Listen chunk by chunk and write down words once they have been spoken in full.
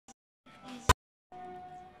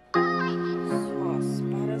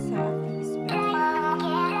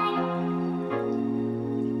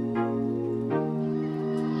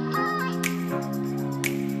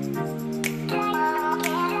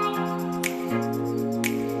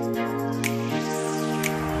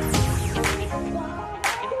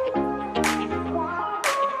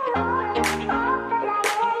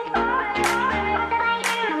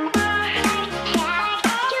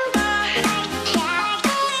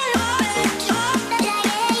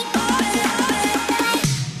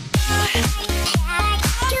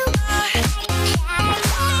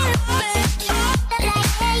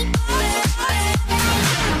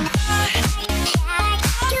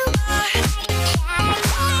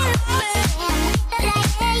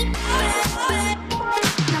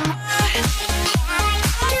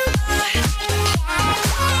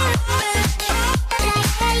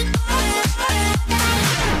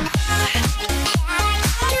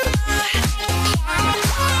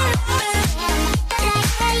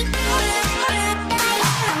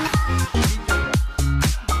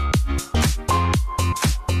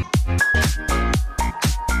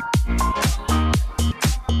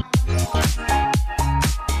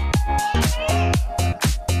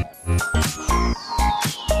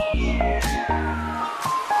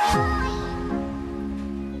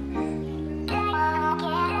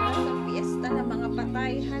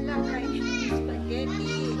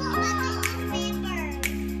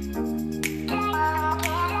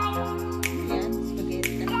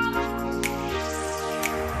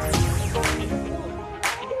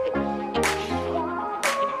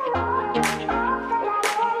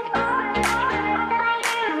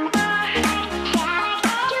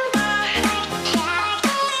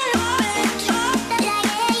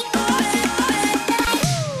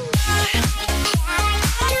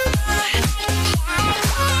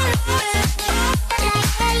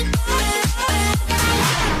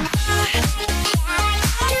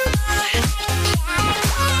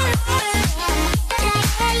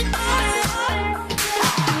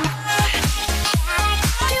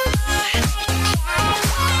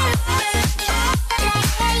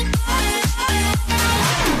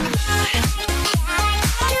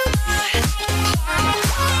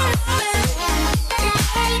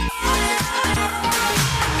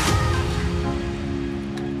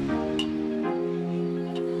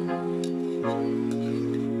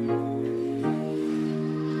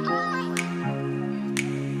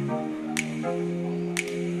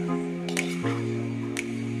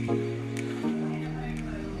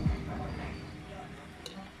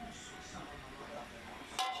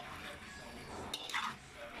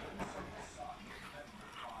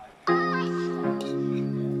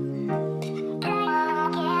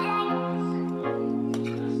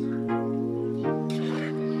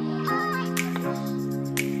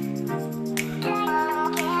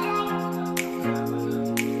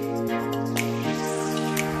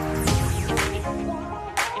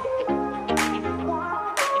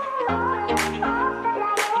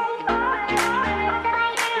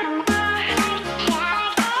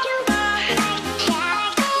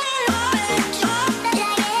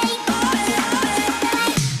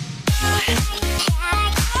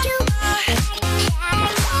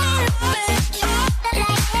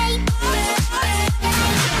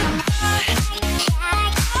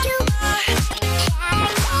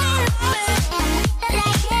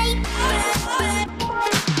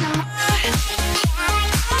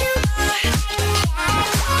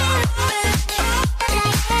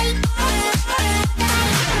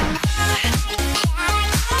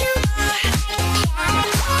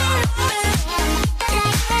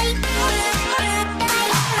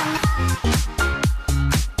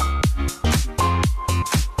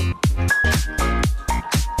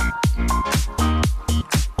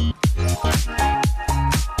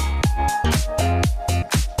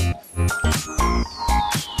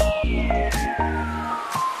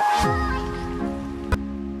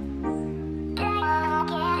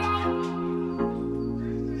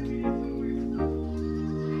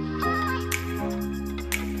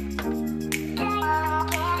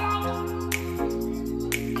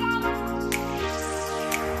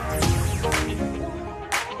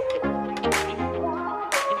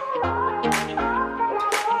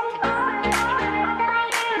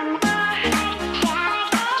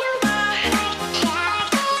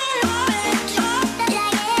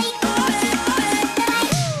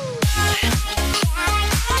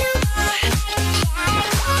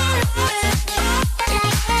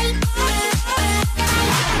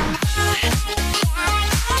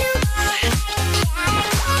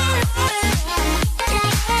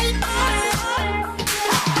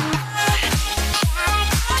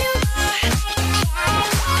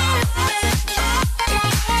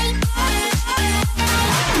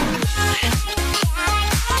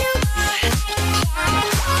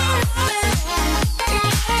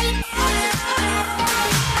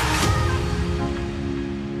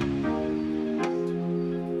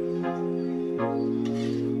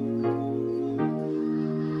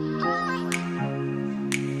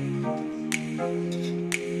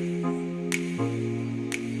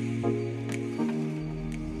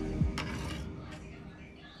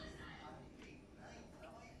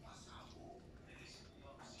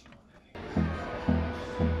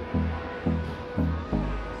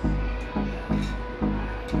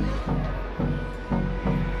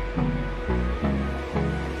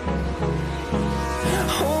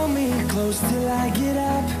close till I get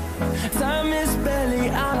up. Time is barely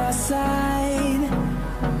on our side.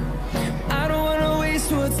 I don't wanna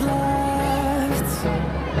waste what's left.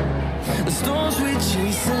 The storms we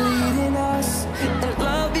chase are leading us, and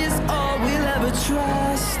love is all we'll ever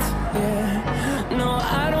trust. Yeah, no,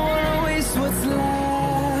 I don't wanna waste what's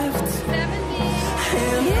left.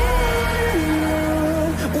 And on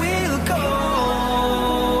we'll go,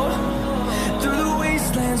 through the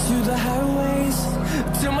wastelands, through the highways,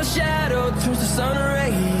 till my shadow turns to sun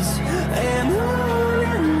rays. And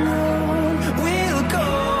on we'll go,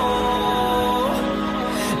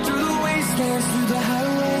 through the wastelands, through the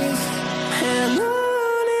highways, and on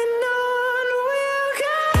we'll go.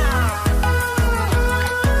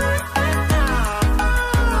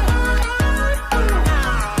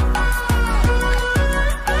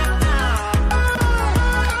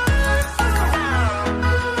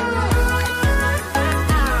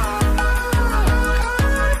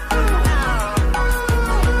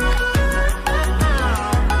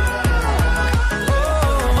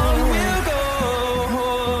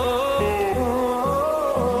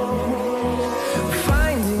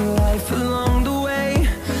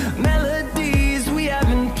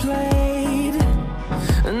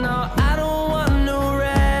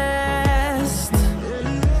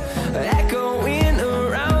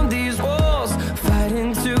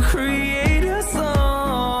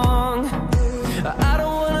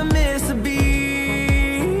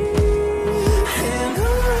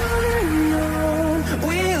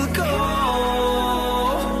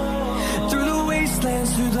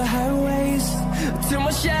 Through the highways, till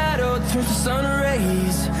my shadow turns to sun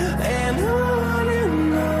rays. And on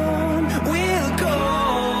we'll go,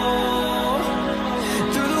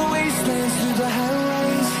 through the wastelands, through the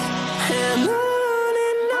highways, and on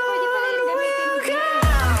we'll go.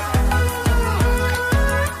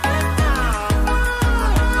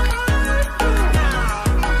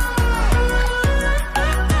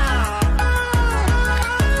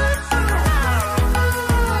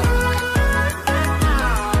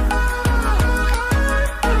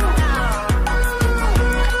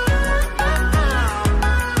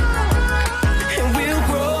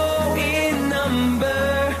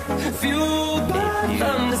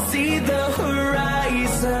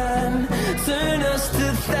 Turn us to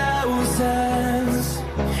thousands,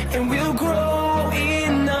 and we'll grow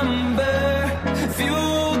in number,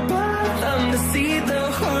 fueled by them to see the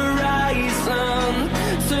horizon.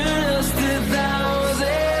 Turn us to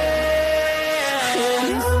thousands,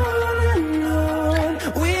 and on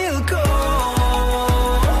we'll go,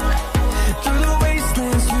 through the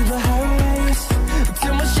wastelands, through the highways,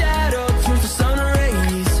 till my shadow turns to sun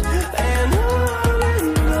rays. And on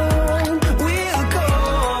we'll go,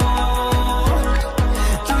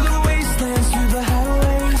 through the wastelands, through the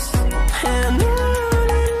highways, and on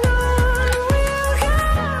we'll go.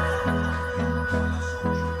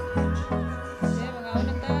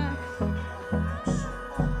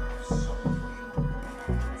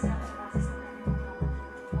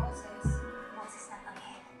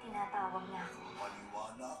 Tinatawag niya ako.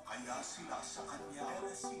 Maniwala kaya sila sa kanya.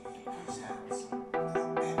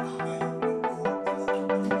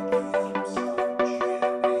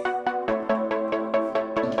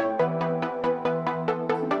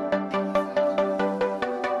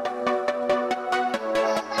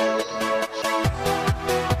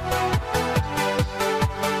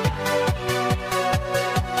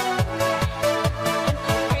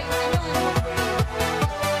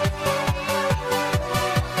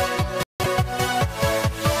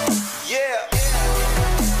 Yeah.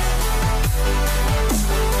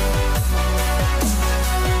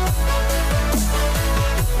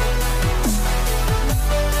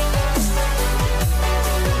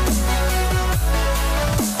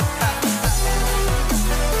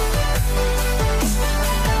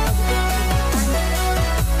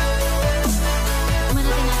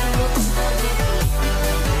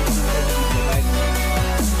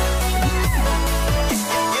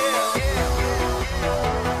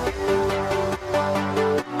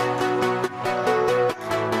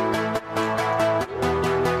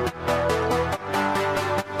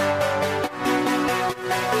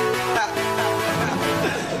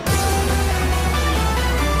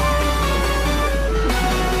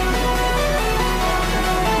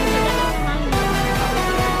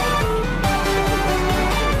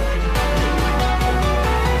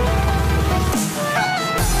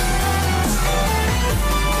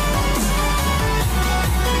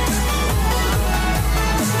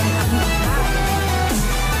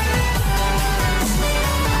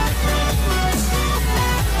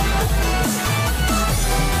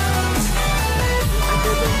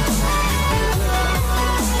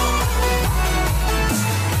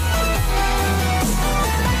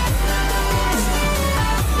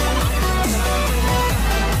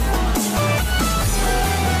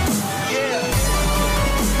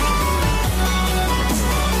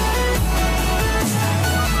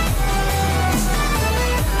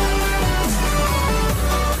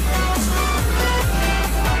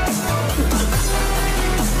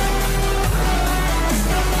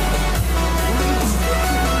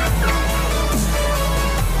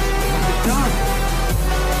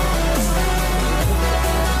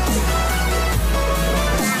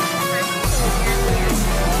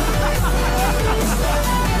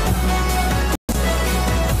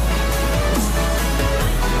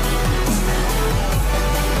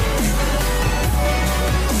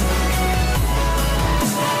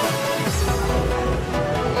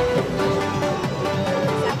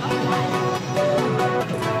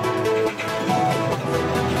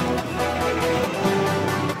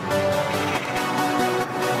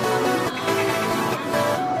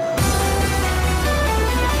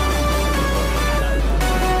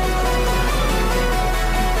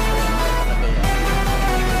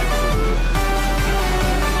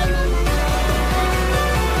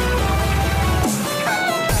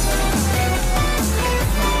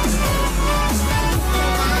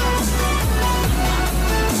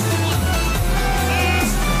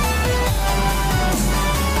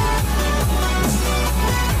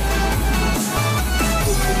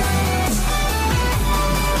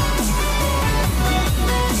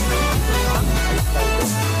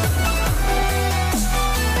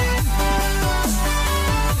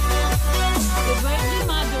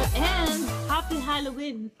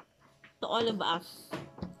 all of us.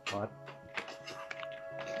 What?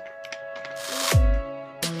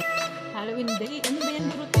 Halloween day? Ano ba yan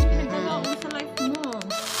routine na nagawa mo sa life mo?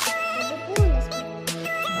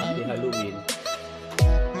 Happy Halloween.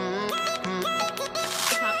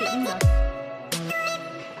 Happy Undas.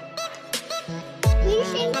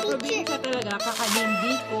 Sa probinsya talaga, kakanin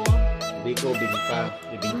biko, Biko, bingka.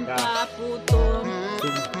 Bibingka. bingka, puto,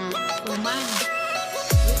 tuman.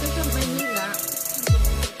 Dito sa Manila,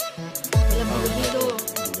 wala bilo-bilo,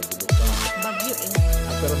 bagyo eh.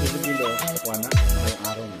 Pero bilo-bilo, kuha na. May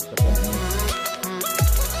araw sa pamilya.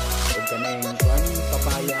 Huwag ka na yung kuhan,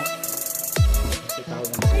 papaya. Kasi tao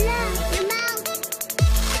lang.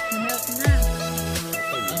 Melt na.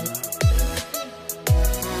 Okay, yun na.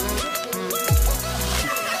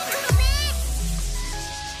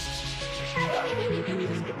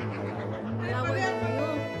 Laway kayo.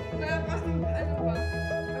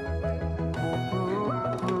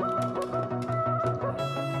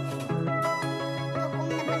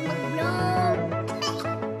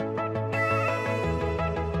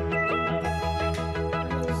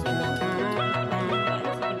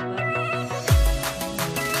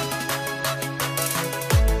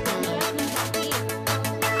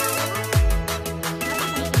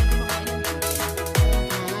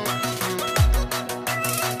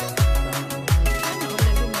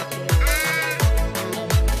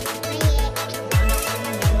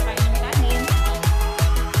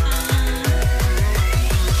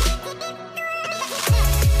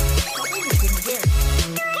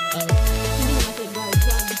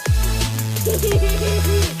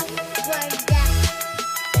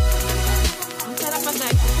 Ang sarap pa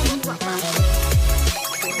guys, kung pa.